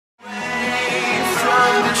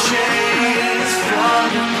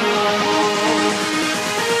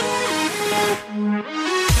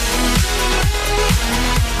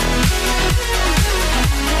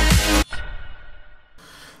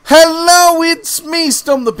It's me,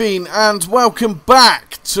 Stomp The Bean, and welcome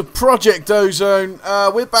back to Project Ozone.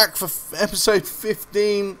 We're back for episode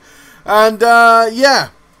 15, and yeah,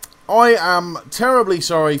 I am terribly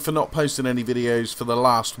sorry for not posting any videos for the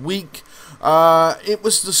last week. It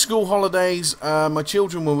was the school holidays. My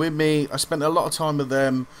children were with me. I spent a lot of time with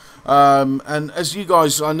them, and as you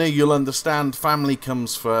guys, I know you'll understand, family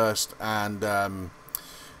comes first, and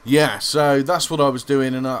yeah, so that's what I was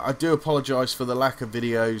doing, and I do apologise for the lack of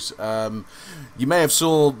videos. You may have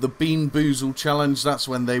saw the Bean Boozle challenge. That's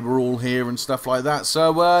when they were all here and stuff like that.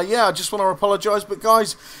 So yeah, I just want to apologise. But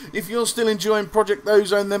guys, if you're still enjoying Project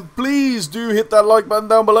Ozone, then please do hit that like button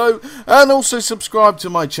down below, and also subscribe to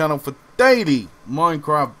my channel for daily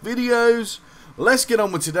Minecraft videos. Let's get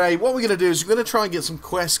on with today. What we're going to do is we're going to try and get some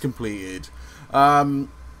quests completed.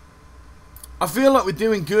 I feel like we're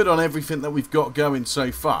doing good on everything that we've got going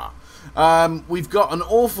so far. We've got an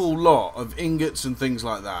awful lot of ingots and things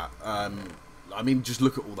like that. I mean, just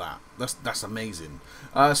look at all that. That's amazing.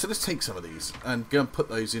 So let's take some of these and go and put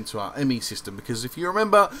those into our ME system, because if you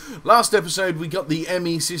remember, last episode we got the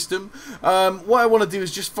ME system. What I want to do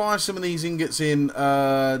is just fire some of these ingots in.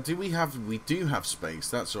 We do have space.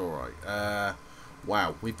 That's all right.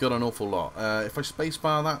 Wow, we've got an awful lot. If I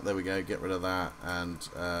spacebar that, there we go, get rid of that, and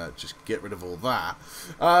just get rid of all that.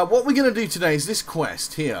 What we're going to do today is this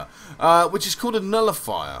quest here, which is called a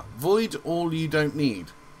nullifier. Void all you don't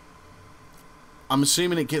need. I'm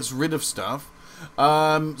assuming it gets rid of stuff.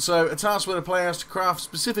 So, a task where the player has to craft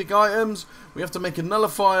specific items. We have to make a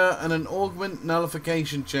nullifier and an augment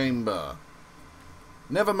nullification chamber.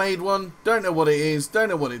 Never made one, don't know what it is, don't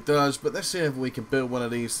know what it does, but let's see if we can build one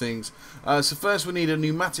of these things. So first we need a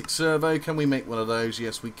pneumatic servo. Can we make one of those?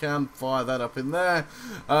 Yes, we can. Fire that up in there.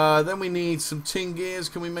 Then we need some tin gears.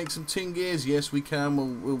 Can we make some tin gears? Yes, we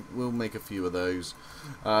can. We'll make a few of those.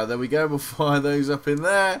 There we go. We'll fire those up in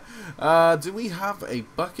there. Do we have a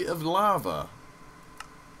bucket of lava?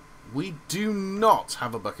 We do not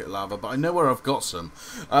have a bucket of lava, but I know where I've got some.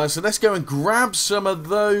 So let's go and grab some of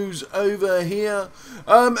those over here.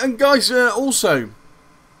 And guys, also,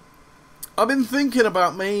 I've been thinking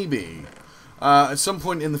about maybe, at some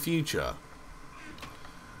point in the future,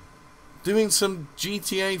 doing some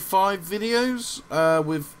GTA 5 videos,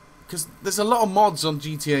 because there's a lot of mods on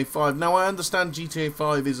GTA 5. Now, I understand GTA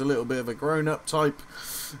 5 is a little bit of a grown-up type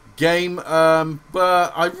game,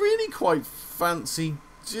 but I really quite fancy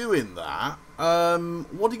doing that.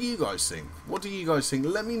 What do you guys think? What do you guys think?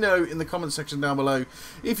 Let me know in the comment section down below.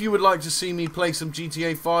 If you would like to see me play some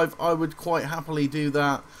GTA 5, I would quite happily do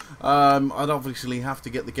that. I'd obviously have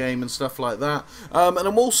to get the game and stuff like that. And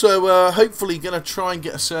I'm also hopefully going to try and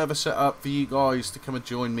get a server set up for you guys to come and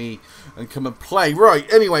join me and come and play.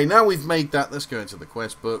 Right, anyway, now we've made that, let's go into the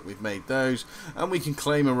quest book. We've made those, and we can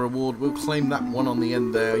claim a reward. We'll claim that one on the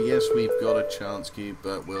end there. Yes, we've got a chance cube,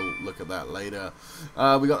 but we'll look at that later.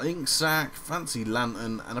 We got ink sac, fancy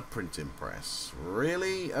lantern, and a printing press.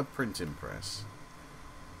 Really? A printing press?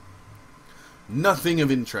 Nothing of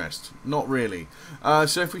interest. Not really.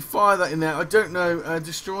 So if we fire that in there, I don't know,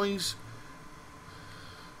 destroys...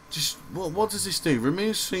 Just, what does this do?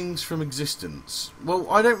 Removes things from existence. Well,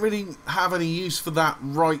 I don't really have any use for that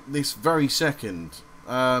right this very second.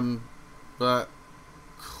 But,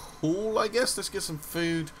 cool, I guess. Let's get some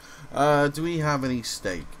food. Do we have any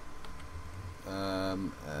steak?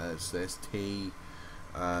 It says tea.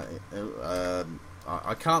 I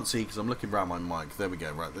can't see because I'm looking around my mic. There we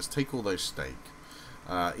go. Right, let's take all those steak.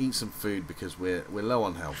 Eat some food because we're low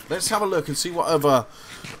on health. Let's have a look and see what other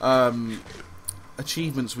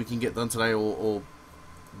achievements we can get done today, or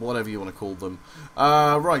whatever you want to call them.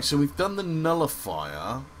 Right, so we've done the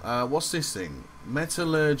nullifier. What's this thing?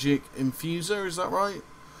 Metallurgic infuser, is that right?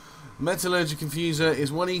 Metallurgic infuser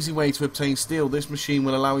is one easy way to obtain steel. This machine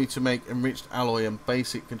will allow you to make enriched alloy and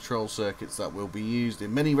basic control circuits that will be used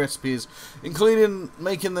in many recipes, including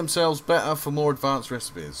making themselves better for more advanced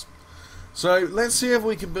recipes. So let's see if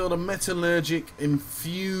we can build a metallurgic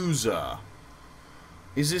infuser.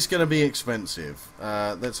 Is this going to be expensive?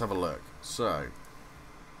 Let's have a look. So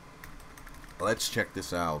let's check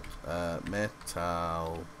this out.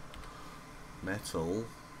 Metal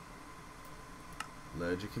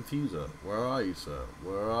Allergic infuser. Where are you, sir?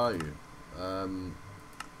 Where are you?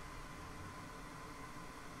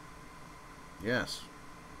 Yes.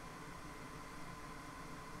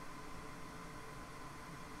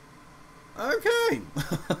 Okay.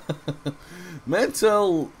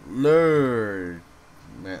 Metal lure.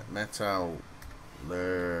 Metal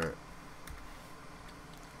lure.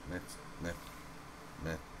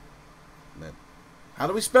 How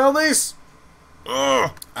do we spell this?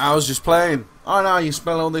 Ugh. I was just playing. I know how you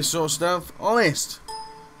spell all this sort of stuff. Honest.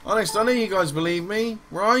 Honest, I know you guys believe me,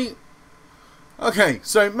 right? Okay,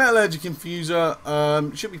 so metallurgic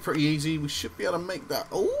infuser should be pretty easy. We should be able to make that.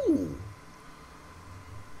 Ooh.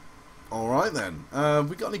 Alright then.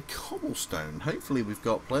 We got any cobblestone? Hopefully we've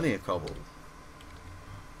got plenty of cobble.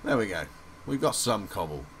 There we go. We've got some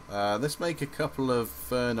cobble. Let's make a couple of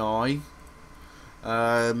furnaces.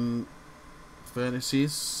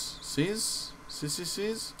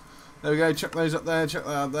 There we go. Chuck those up there. Chuck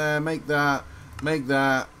that up there. Make that. Make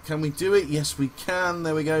that. Can we do it? Yes, we can.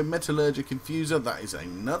 There we go. Metallurgic infuser. That is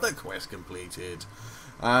another quest completed.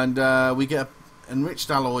 And we get an enriched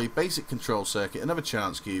alloy, basic control circuit, another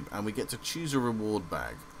chance cube, and we get to choose a reward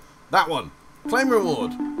bag. That one. Claim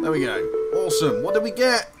reward. There we go. Awesome. What did we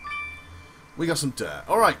get? We got some dirt.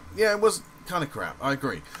 Alright. Yeah, it was kind of crap. I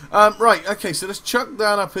agree. Right. Okay, so let's chuck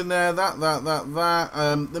that up in there. That. The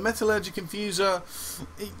metallurgic infuser,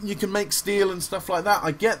 you can make steel and stuff like that.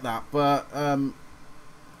 I get that, but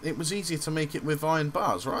it was easier to make it with iron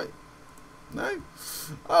bars, right? No?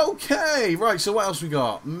 Okay. Right, so what else we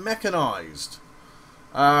got? Mechanized.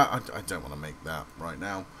 I don't want to make that right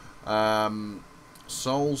now.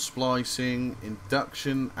 Soul splicing,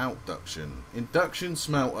 induction, outduction. Induction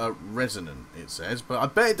smelter, resonant, it says. But I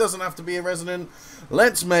bet it doesn't have to be a resonant.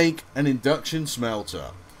 Let's make an induction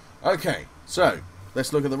smelter. Okay, so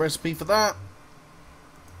let's look at the recipe for that.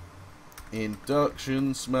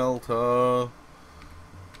 Induction smelter.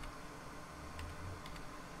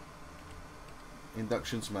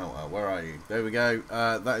 Induction smelter, where are you? There we go.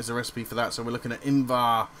 That is the recipe for that. So we're looking at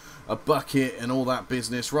Invar, a bucket, and all that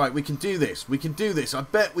business. Right, we can do this. We can do this. I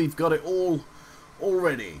bet we've got it all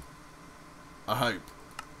already. I hope.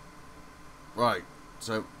 Right,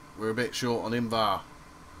 so we're a bit short on Invar.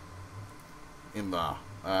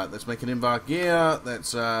 Let's make an Invar gear.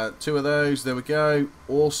 That's 2 of those. There we go.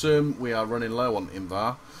 Awesome. We are running low on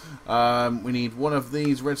Invar. We need 1 of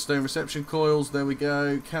these redstone reception coils. There we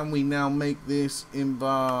go. Can we now make this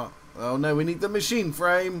Invar? Oh no, we need the machine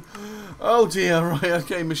frame. Oh dear. Right,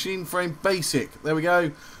 okay, machine frame basic. There we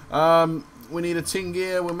go. We need a tin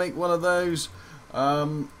gear. We'll make 1 of those.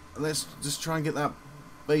 Let's just try and get that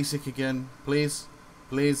basic again, please.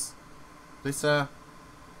 Please, sir.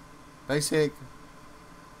 Basic.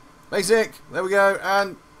 There we go.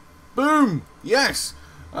 And boom. Yes.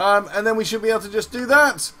 And then we should be able to just do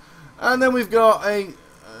that. And then we've got a...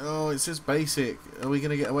 Oh, it says basic. Are we going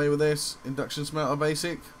to get away with this? Induction smelter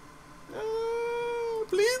basic?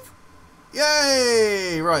 Please?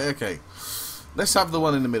 Yay! Right, okay. Let's have the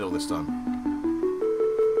one in the middle this time.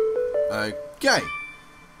 Okay.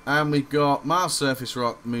 And we've got Mars surface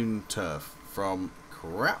rock, moon turf from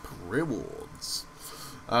Crap Rewards.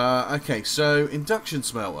 Okay, so induction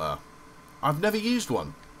smelter. I've never used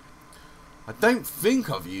one. I don't think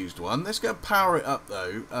I've used one. Let's go power it up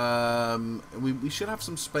though. We should have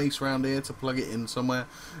some space around here to plug it in somewhere.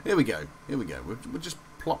 Here we go. We'll just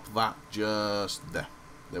plop that just there.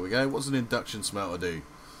 There we go. What's an induction smelter do?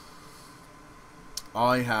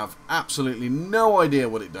 I have absolutely no idea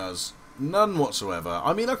what it does. None whatsoever.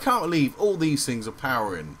 I mean, I can't believe all these things are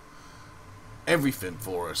powering everything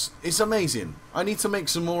for us. It's amazing. I need to make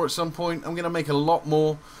some more at some point. I'm going to make a lot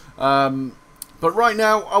more. But right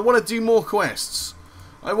now, I want to do more quests.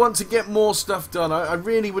 I want to get more stuff done. I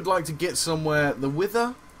really would like to get somewhere. The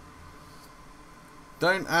Wither?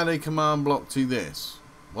 Don't add a command block to this.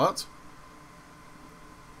 What?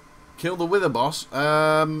 Kill the Wither boss?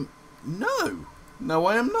 No. No,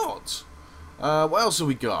 I am not. What else have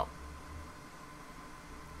we got?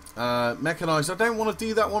 Mechanized. I don't want to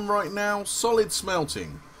do that one right now. Solid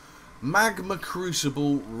smelting. Magma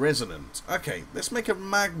crucible resonant. Okay, let's make a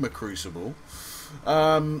magma crucible.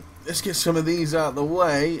 Let's get some of these out of the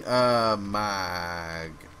way. Magma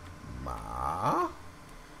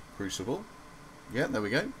crucible. Yeah, there we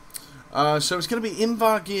go. So it's going to be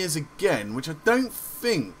Invar gears again, which I don't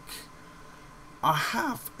think I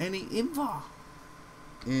have any Invar.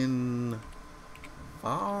 Invar.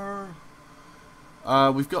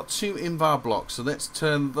 We've got 2 Invar blocks, so let's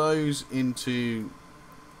turn those into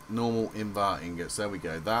normal Invar ingots. There we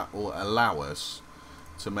go. That will allow us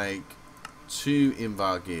to make 2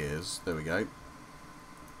 Invar gears. There we go.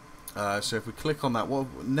 So if we click on that,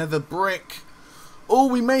 what nether brick? Oh,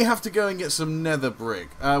 we may have to go and get some nether brick.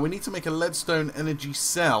 We need to make a leadstone energy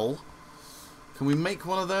cell. Can we make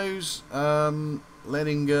one of those? Lead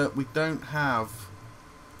ingot. We don't have.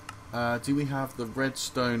 Do we have the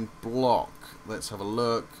redstone block? Let's have a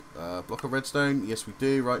look. Block of redstone. Yes, we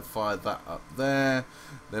do. Right, fire that up there.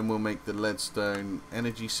 Then we'll make the leadstone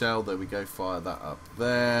energy cell. There we go. Fire that up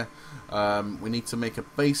there. We need to make a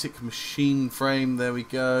basic machine frame. There we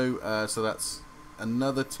go. So that's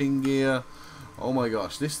another tin gear. Oh my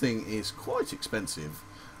gosh, this thing is quite expensive.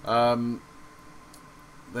 Then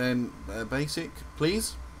basic,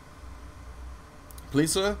 please.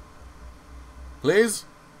 Please, sir. Please.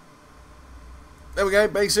 There we go,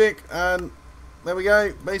 basic, and there we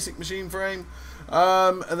go, basic machine frame.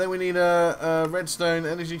 And then we need a redstone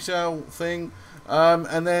energy cell thing.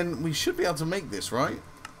 And then we should be able to make this, right?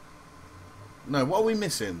 No, what are we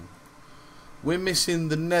missing? We're missing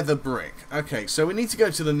the nether brick. Okay, so we need to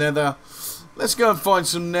go to the nether. Let's go and find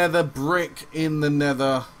some nether brick in the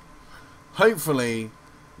nether. Hopefully,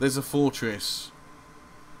 there's a fortress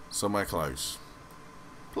somewhere close.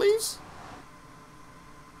 Please?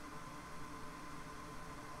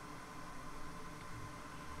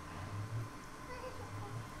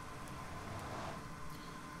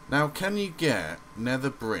 Now, can you get nether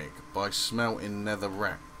brick by smelting nether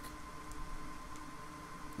rack?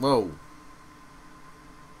 Whoa.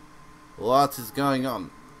 What is going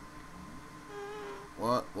on?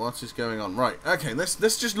 What is going on? Right, okay, let's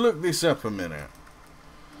just look this up a minute.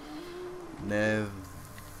 Nether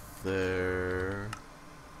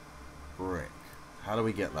brick. How do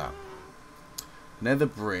we get that? Nether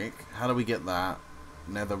brick. How do we get that?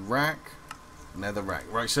 Nether rack. Nether rack.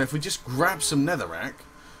 Right, so if we just grab some nether rack,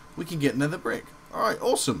 we can get nether brick. Alright,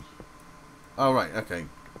 awesome. Alright, okay.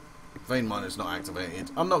 Vein miner's not activated.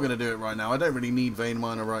 I'm not going to do it right now. I don't really need vein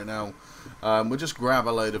miner right now. We'll just grab a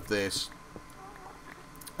load of this.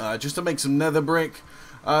 Just to make some nether brick.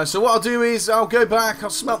 So what I'll do is I'll go back, I'll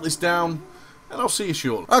smelt this down, and I'll see you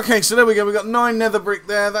shortly. Okay, so there we go. We've got 9 nether brick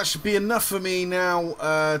there. That should be enough for me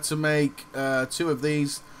now to make 2 of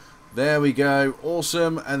these. There we go.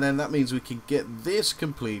 Awesome. And then that means we can get this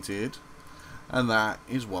completed. And that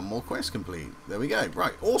is 1 more quest complete. There we go.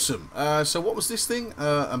 Right, awesome. So what was this thing?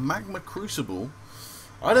 A magma crucible.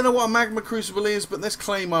 I don't know what a magma crucible is, but let's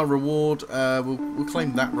claim our reward. We'll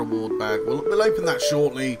claim that reward bag. We'll open that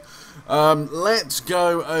shortly. Let's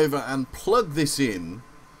go over and plug this in.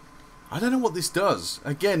 I don't know what this does.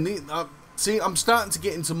 Again, see, I'm starting to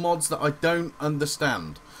get into mods that I don't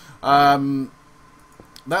understand.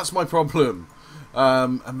 That's my problem.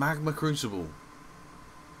 A magma crucible.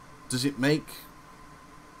 Does it make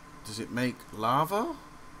lava?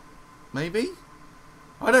 Maybe?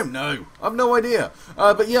 I don't know. I've no idea.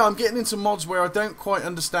 But yeah, I'm getting into mods where I don't quite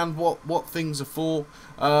understand what things are for.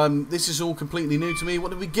 This is all completely new to me.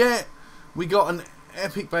 What did we get? We got an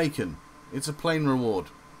epic bacon. It's a plain reward.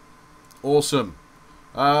 Awesome.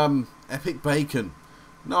 Epic bacon.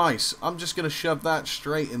 Nice. I'm just going to shove that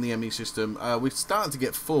straight in the ME system. We're starting to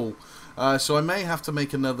get full. So I may have to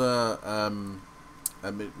make another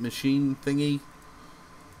a machine thingy.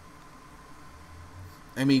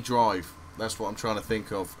 ME drive. That's what I'm trying to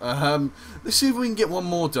think of. Let's see if we can get 1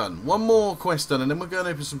 more done. 1 more quest done, and then we're going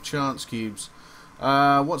to open some chance cubes.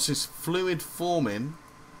 What's this? Fluid forming.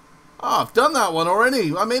 Oh, I've done that one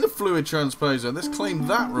already. I made a fluid transposer. Let's claim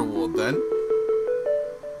that reward then.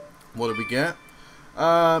 What did we get?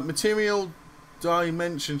 Material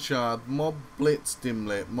dimension shard, mob blitz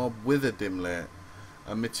dimlit, mob wither dimlit,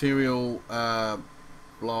 a material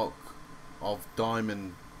block of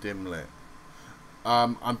diamond dimlit.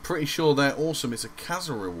 I'm pretty sure they're awesome. It's a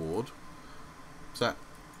Kazza reward. Is that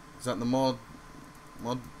the mod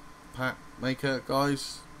pack maker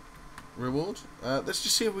guys reward? Let's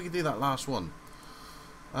just see if we can do that last one.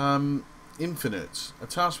 Infinite. A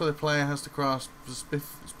task where the player has to craft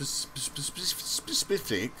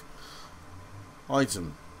specific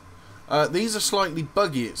item. These are slightly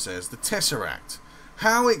buggy, it says. The Tesseract.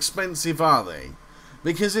 How expensive are they?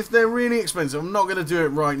 Because if they're really expensive, I'm not going to do it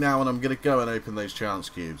right now, and I'm going to go and open those chance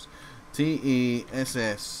cubes.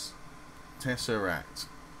 TESS Tesseract.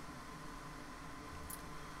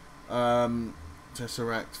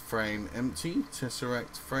 Tesseract frame empty.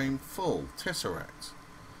 Tesseract frame full. Tesseract.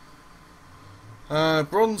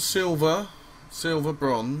 Bronze, silver. Silver,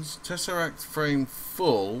 bronze. Tesseract frame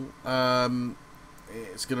full.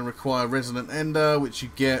 It's going to require resonant ender, which you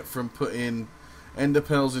get from putting ender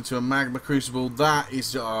pearls into a magma crucible. That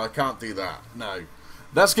is... oh, I can't do that. No.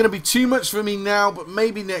 That's going to be too much for me now, but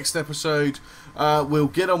maybe next episode we'll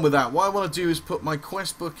get on with that. What I want to do is put my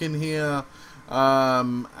quest book in here,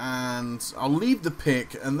 and I'll leave the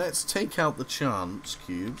pick, and let's take out the chance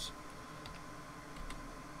cubes.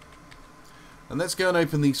 And let's go and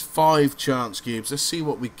open these 5 chance cubes. Let's see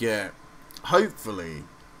what we get. Hopefully,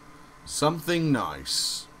 something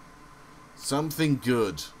nice. Something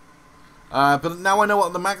good. But now I know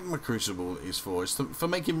what the magma crucible is for. It's for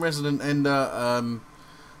making resonant ender.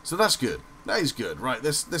 So that's good. That is good. Right,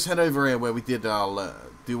 let's head over here where we did our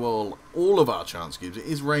do all of our chance cubes. It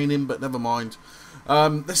is raining, but never mind.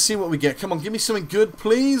 Let's see what we get. Come on, give me something good,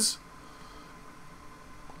 please.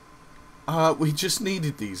 We just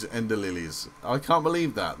needed these ender lilies. I can't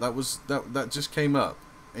believe that. That just came up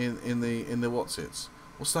in the what's-its.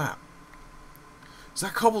 What's that? Is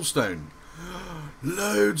that cobblestone?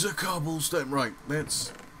 Loads of cobblestone. Right,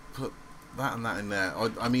 let's put that and that in there.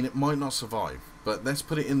 I mean, it might not survive, but let's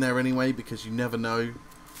put it in there anyway because you never know.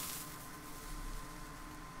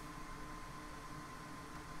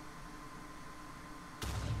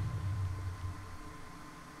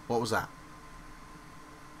 What was that?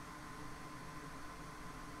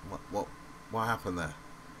 What happened there?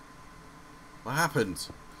 What happened?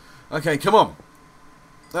 Okay, come on.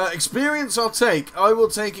 Experience I'll take. I will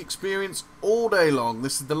take experience all day long.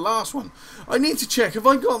 This is the last one. I need to check. Have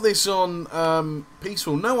I got this on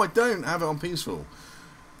peaceful? No, I don't have it on peaceful.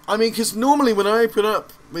 I mean, because normally when I open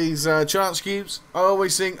up these chance cubes, I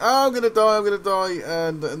always think, oh, I'm going to die,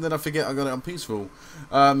 and then I forget I got it on peaceful.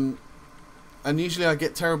 And usually I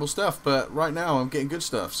get terrible stuff, but right now I'm getting good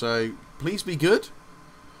stuff. So please be good.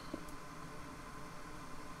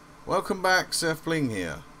 Welcome back, Seth Bling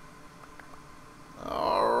here.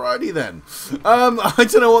 Alrighty then. I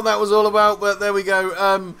don't know what that was all about, but there we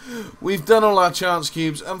go. We've done all our chance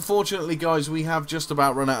cubes. Unfortunately, guys, we have just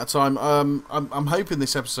about run out of time. I'm hoping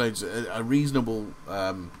this episode's a reasonable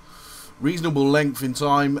length in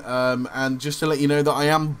time. And just to let you know that I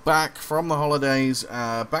am back from the holidays,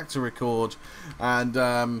 back to record,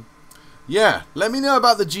 and yeah, let me know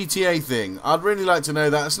about the GTA thing. I'd really like to know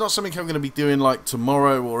that. It's not something I'm going to be doing like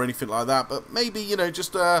tomorrow or anything like that, but maybe, you know,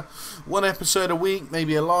 just one episode a week,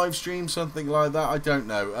 maybe a live stream, something like that. I don't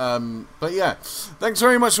know. But yeah, thanks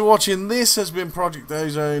very much for watching. This has been Project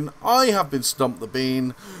Ozone. I have been Stomp the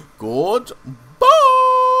Bean. Good